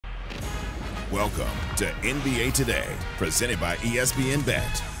Welcome to NBA Today, presented by ESPN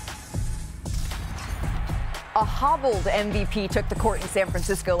Bet. A hobbled MVP took the court in San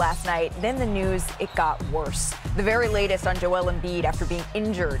Francisco last night. Then the news, it got worse. The very latest on Joel Embiid after being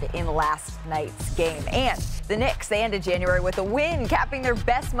injured in last night's game. And the Knicks, they ended January with a win, capping their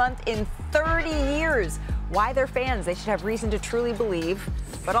best month in 30 years. Why their fans, they should have reason to truly believe,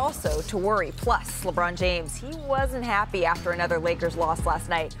 but also to worry. Plus, LeBron James, he wasn't happy after another Lakers loss last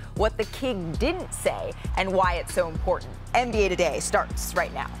night. What the King didn't say and why it's so important. NBA Today starts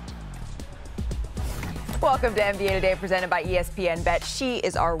right now. Welcome to NBA Today, presented by ESPN Bet. She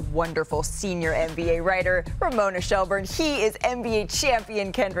is our wonderful senior NBA writer, Ramona Shelburne. He is NBA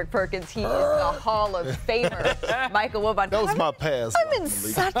champion, Kendrick Perkins. He is the Hall of Famer, Michael Wilbon. That was my past life. I'm in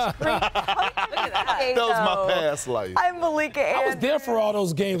such great company. That was my past life. I'm Malika. I was there for all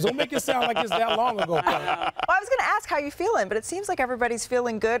those games. Don't make it sound like it's that long ago. Well, I was going to ask how you're feeling, but it seems like everybody's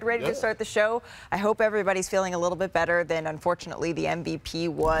feeling good, ready to start the show. I hope everybody's feeling a little bit better than, unfortunately, the MVP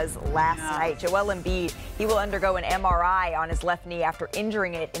was last night. Joel Embiid. He will undergo an MRI on his left knee after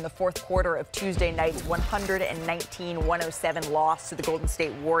injuring it in the fourth quarter of Tuesday night's 119-107 loss to the Golden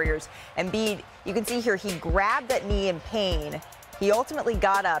State Warriors. Embiid, you can see here, he grabbed that knee in pain. He ultimately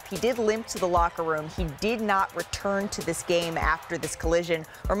got up. He did limp to the locker room. He did not return to this game after this collision.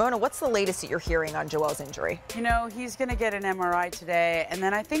 Ramona, what's the latest that you're hearing on Joel's injury? You know, he's going to get an MRI today, and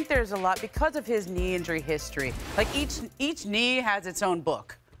then I think there's a lot because of his knee injury history. Like each knee has its own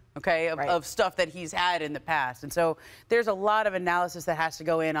book. Okay, of stuff that he's had in the past. And so there's a lot of analysis that has to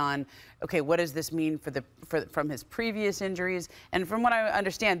go in on, okay, what does this mean from his previous injuries? And from what I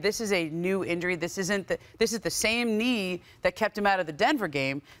understand, this is a new injury. This is the same knee that kept him out of the Denver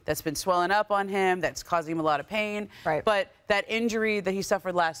game that's been swelling up on him, that's causing him a lot of pain. Right. But that injury that he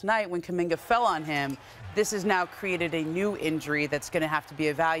suffered last night when Kuminga fell on him, this has now created a new injury that's going to have to be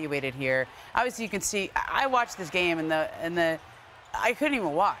evaluated here. Obviously, you can see, I watched this game and I couldn't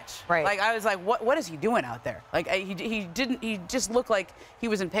even watch. Right. Like, I was like, what is he doing out there? Like, he just looked like he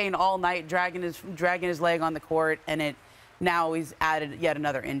was in pain all night, dragging his leg on the court, and now he's added yet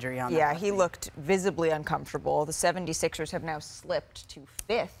another injury on that. Yeah, he looked visibly uncomfortable. The 76ers have now slipped to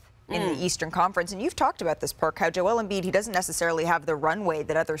 5th in the Eastern Conference. And you've talked about this, Perk, how Joel Embiid, he doesn't necessarily have the runway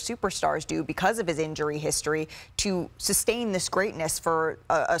that other superstars do because of his injury history to sustain this greatness for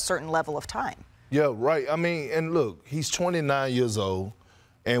a certain level of time. Yeah, right. I mean, and look, he's 29 years old,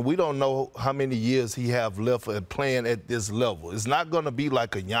 and we don't know how many years he have left at playing at this level. It's not going to be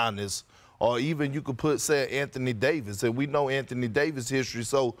like a Giannis, or even you could put, say, Anthony Davis, and we know Anthony Davis' history.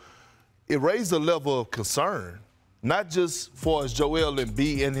 So it raised a level of concern, not just for Joel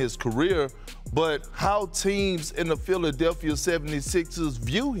Embiid in his career, but how teams in the Philadelphia 76ers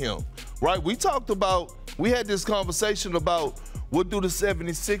view him, right? We had this conversation about what do the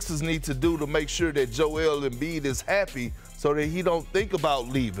 76ers need to do to make sure that Joel Embiid is happy so that he don't think about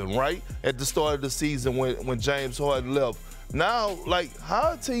leaving, right? At the start of the season when James Harden left. Now, like, how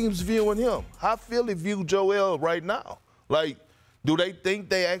are teams viewing him? How Philly view Joel right now? Like, do they think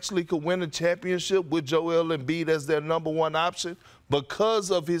they actually could win a championship with Joel Embiid as their #1 option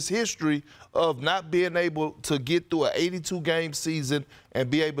because of his history of not being able to get through an 82-game season and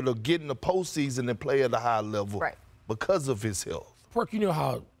be able to get in the postseason and play at a high level? Right. Because of his health. Perk, you know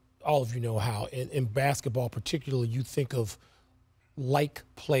how, all of you know how, in basketball particularly, you think of like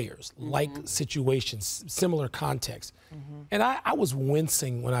players, like situations, similar context. And I was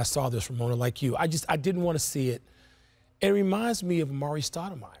wincing when I saw this, Ramona, like you. I didn't want to see it. It reminds me of Amar'e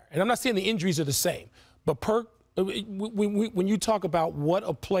Stoudemire. And I'm not saying the injuries are the same, but Perk, when you talk about what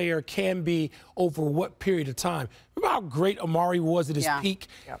a player can be over what period of time, remember how great Amar'e was at his peak,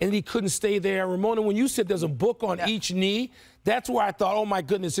 and he couldn't stay there? Ramona, when you said there's a book on each knee, that's where I thought, oh my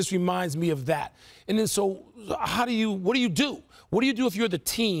goodness, this reminds me of that. And then so what do you do? What do you do if you're the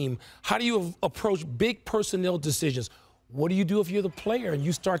team? How do you approach big personnel decisions? What do you do if you're the player and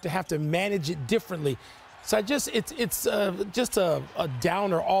you start to have to manage it differently? So it's just a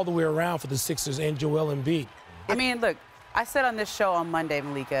downer all the way around for the Sixers and Joel Embiid. I mean, look, I said on this show on Monday,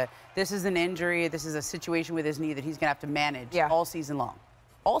 Malika, this is an injury, this is a situation with his knee that he's going to have to manage all season long.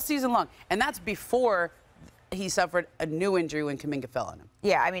 All season long. And that's before he suffered a new injury when Kuminga fell on him.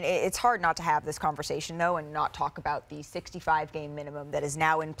 Yeah, I mean, it's hard not to have this conversation, though, and not talk about the 65-game minimum that is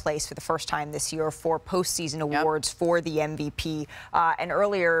now in place for the first time this year for postseason awards for the MVP. And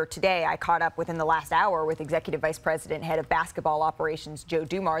earlier today, I caught up within the last hour with Executive Vice President, Head of Basketball Operations, Joe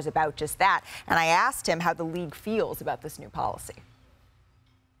Dumars, about just that. And I asked him how the league feels about this new policy.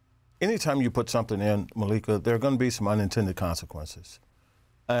 Anytime you put something in, Malika, there are going to be some unintended consequences.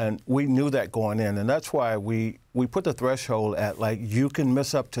 And we knew that going in, and that's why we put the threshold at, like, you can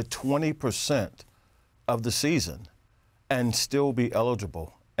miss up to 20% of the season and still be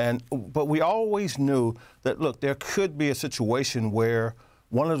eligible. But we always knew that, look, there could be a situation where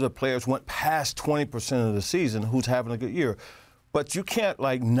one of the players went past 20% of the season who's having a good year. But you can't,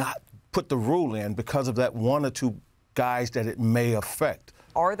 like, not put the rule in because of that one or two guys that it may affect.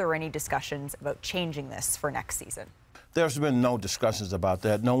 Are there any discussions about changing this for next season? There's been no discussions about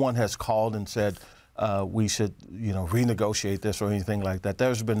that. No one has called and said we should, renegotiate this or anything like that.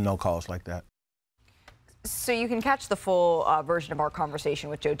 There's been no calls like that. So you can catch the full version of our conversation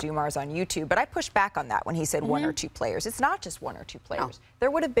with Joe Dumars on YouTube, but I pushed back on that when he said one or two players. It's not just one or two players. No.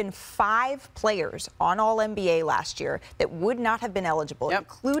 There would have been 5 players on All-NBA last year that would not have been eligible,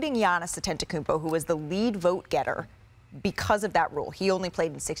 including Giannis Antetokounmpo, who was the lead vote getter because of that rule. He only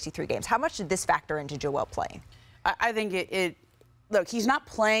played in 63 games. How much did this factor into Joel playing? I think look, he's not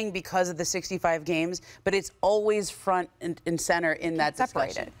playing because of the 65 games, but it's always front and center in that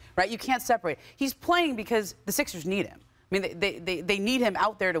discussion, right? You can't separate. He's playing because the Sixers need him. I mean, they need him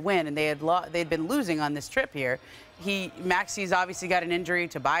out there to win, and they'd been losing on this trip here. Maxi's obviously got an injury.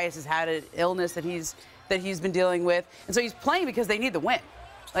 Tobias has had an illness that he's been dealing with, and so he's playing because they need the win.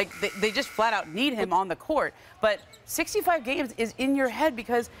 Like, they just flat out need him on the court. But 65 games is in your head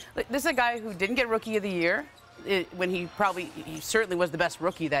because this is a guy who didn't get Rookie of the Year. When he certainly was the best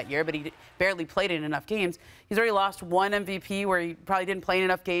rookie that year, but he barely played in enough games. He's already lost 1 MVP where he probably didn't play in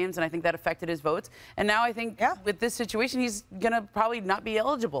enough games, and I think that affected his votes. And now I think with this situation, he's going to probably not be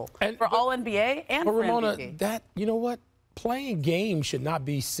eligible for All-NBA and for Ramona, MVP. you know what? Playing games should not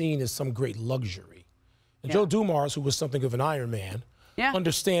be seen as some great luxury. And Joe Dumars, who was something of an Iron Man,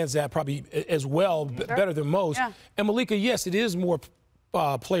 understands that probably as well, better than most. And Malika, yes, it is more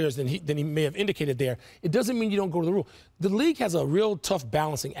players than he may have indicated there. It doesn't mean you don't go to the rule. The league has a real tough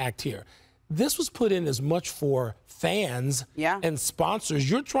balancing act here. This was put in as much for fans and sponsors.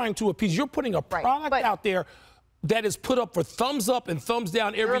 You're trying to appease. You're putting a product out there that is put up for thumbs up and thumbs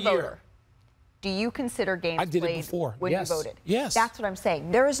down every year. Do you consider games played when you voted? Yes. That's what I'm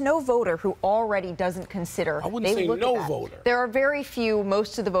saying. There is no voter who already doesn't consider. I wouldn't say no voter. There are very few,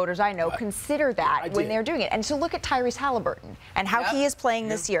 most of the voters I know consider that when they're doing it. And so look at Tyrese Halliburton and how he is playing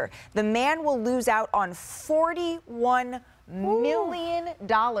this year. The man will lose out on $41 million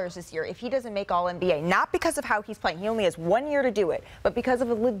this year if he doesn't make All-NBA. Not because of how he's playing. He only has 1 year to do it, but because of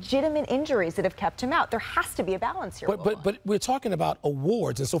the legitimate injuries that have kept him out. There has to be a balance here. But we're talking about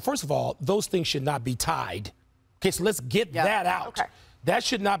awards. And so, first of all, those things should not be tied. Okay, so let's get that out. Okay. That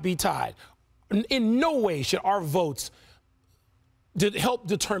should not be tied. In no way should our votes help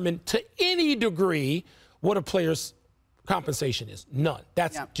determine to any degree what a player's compensation is. None.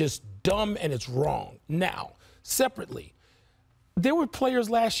 That's just dumb and it's wrong. Now, separately, there were players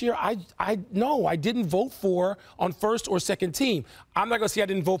last year I didn't vote for on first or second team. I'm not going to say I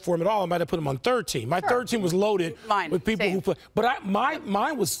didn't vote for him at all. I might have put him on third team. My third team was loaded with people who play. But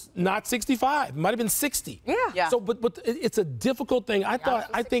mine was not 65. It might have been 60. Yeah. So, but it's a difficult thing.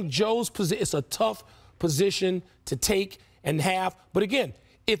 I think Joe's position, it's a tough position to take and have. But again,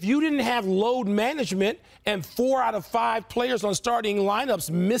 if you didn't have load management and 4 out of 5 players on starting lineups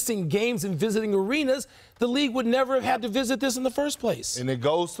missing games and visiting arenas, the league would never have had to visit this in the first place. And it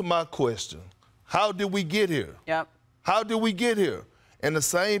goes to my question. How did we get here? How did we get here? And the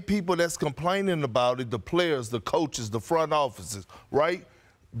same people that's complaining about it, the players, the coaches, the front offices, right?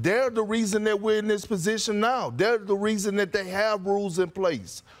 They're the reason that we're in this position now. They're the reason that they have rules in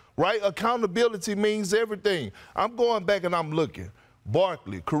place, right? Accountability means everything. I'm going back and I'm looking.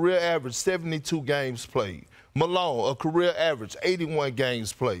 Barkley, career average 72 games played. Malone, a career average 81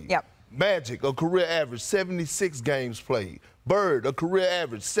 games played. Magic, a career average 76 games played. Bird, a career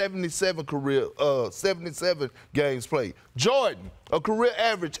average 77 games played. Jordan, a career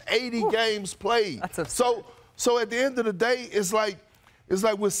average 80 games played. So at the end of the day, it's like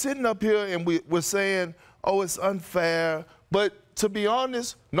we're sitting up here and we're saying, oh, it's unfair. But to be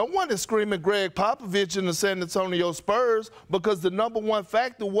honest, no one is screaming Greg Popovich in the San Antonio Spurs because the #1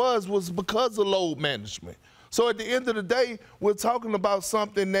 factor was because of load management. So at the end of the day, we're talking about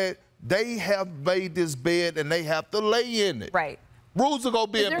something that they have made this bed and they have to lay in it. Right. Rules are going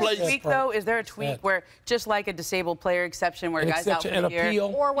to be in place. Is there a tweak where, just like a disabled player exception where guys out for the year?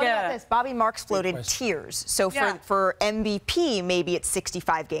 Or what about this? Bobby Marks floated tiers. So for MVP, maybe it's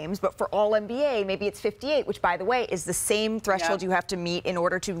 65 games, but for All-NBA, maybe it's 58, which, by the way, is the same threshold you have to meet in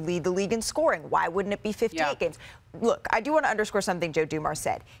order to lead the league in scoring. Why wouldn't it be 58 games? look, I do want to underscore something Joe Dumars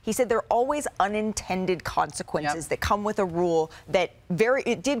said. He said there are always unintended consequences that come with a rule that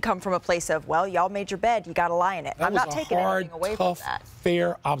it did come from a place of, well, y'all made your bed, you got to lie in it. I'm not taking anything away from that.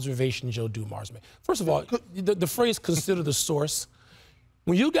 Fair observation Joe Dumars made. First of all, the phrase "consider the source."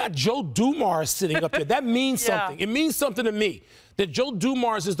 When you got Joe Dumars sitting up there, that means something. It means something to me that Joe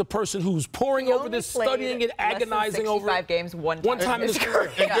Dumars is the person who's poring over this, studying it, agonizing over it. 65 games one time in his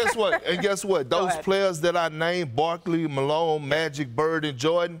career. And guess what? Those players that I named, Barkley, Malone, Magic, Bird, and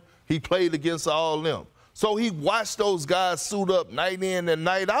Jordan, he played against all of them. So he watched those guys suit up night in and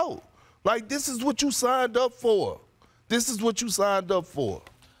night out. Like, this is what you signed up for. This is what you signed up for.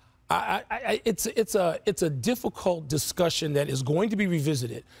 It's a difficult discussion that is going to be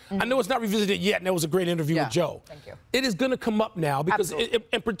revisited. I know it's not revisited yet, and that was a great interview with Joe. Thank you. It is going to come up now because,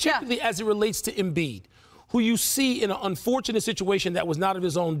 and particularly as it relates to Embiid, who you see in an unfortunate situation that was not of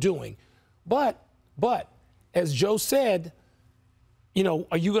his own doing. But as Joe said, you know,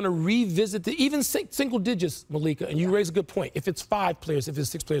 are you going to revisit even single digits, Malika? And you raise a good point. If it's 5 players, if it's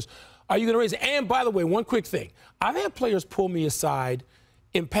 6 players, are you going to raise it? And by the way, one quick thing. I've had players pull me aside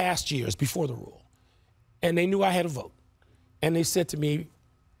in past years before the rule, and they knew I had a vote. And they said to me,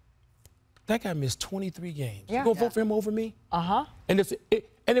 that guy missed 23 games. You gonna vote for him over me? And it's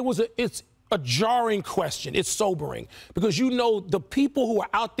a jarring question. It's sobering because you know the people who are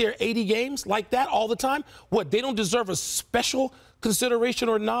out there 80 games like that all the time, what, they don't deserve a special consideration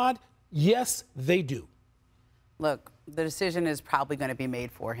or nod? Yes, they do. Look, the decision is probably going to be made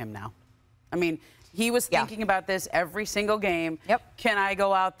for him now. I mean, he was thinking about this every single game. Can I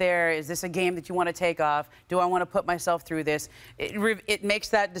go out there? Is this a game that you want to take off? Do I want to put myself through this? It makes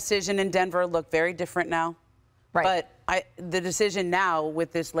that decision in Denver look very different now. But the decision now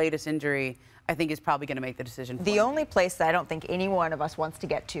with this latest injury, I think is probably going to make the decision for him. The only place that I don't think any one of us wants to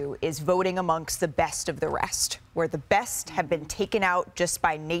get to is voting amongst the best of the rest, where the best have been taken out just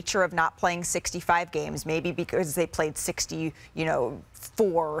by nature of not playing 65 games, maybe because they played 60,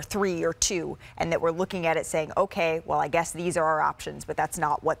 4 or 3 or 2, and that we're looking at it saying, okay, well, I guess these are our options, but that's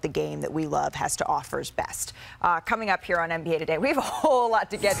not what the game that we love has to offer is best. Coming up here on NBA Today, we have a whole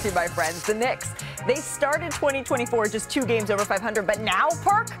lot to get to, my friends. The Knicks, they started 2024 just 2 games over 500, but now,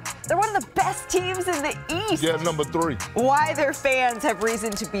 Perk, they're one of the best teams in the East. Yeah, number 3. Why their fans have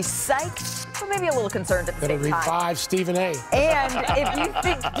reason to be psyched, but maybe a little concerned at the same time. Revive Stephen A. And if you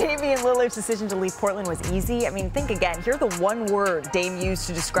think Damian Lillard's decision to leave Portland was easy, I mean, think again. Here's the one word Dame used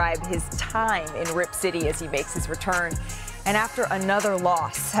to describe his time in Rip City as he makes his return. And after another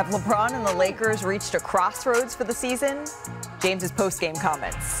loss, have LeBron and the Lakers reached a crossroads for the season? James's post-game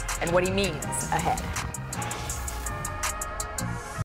comments and what he means ahead.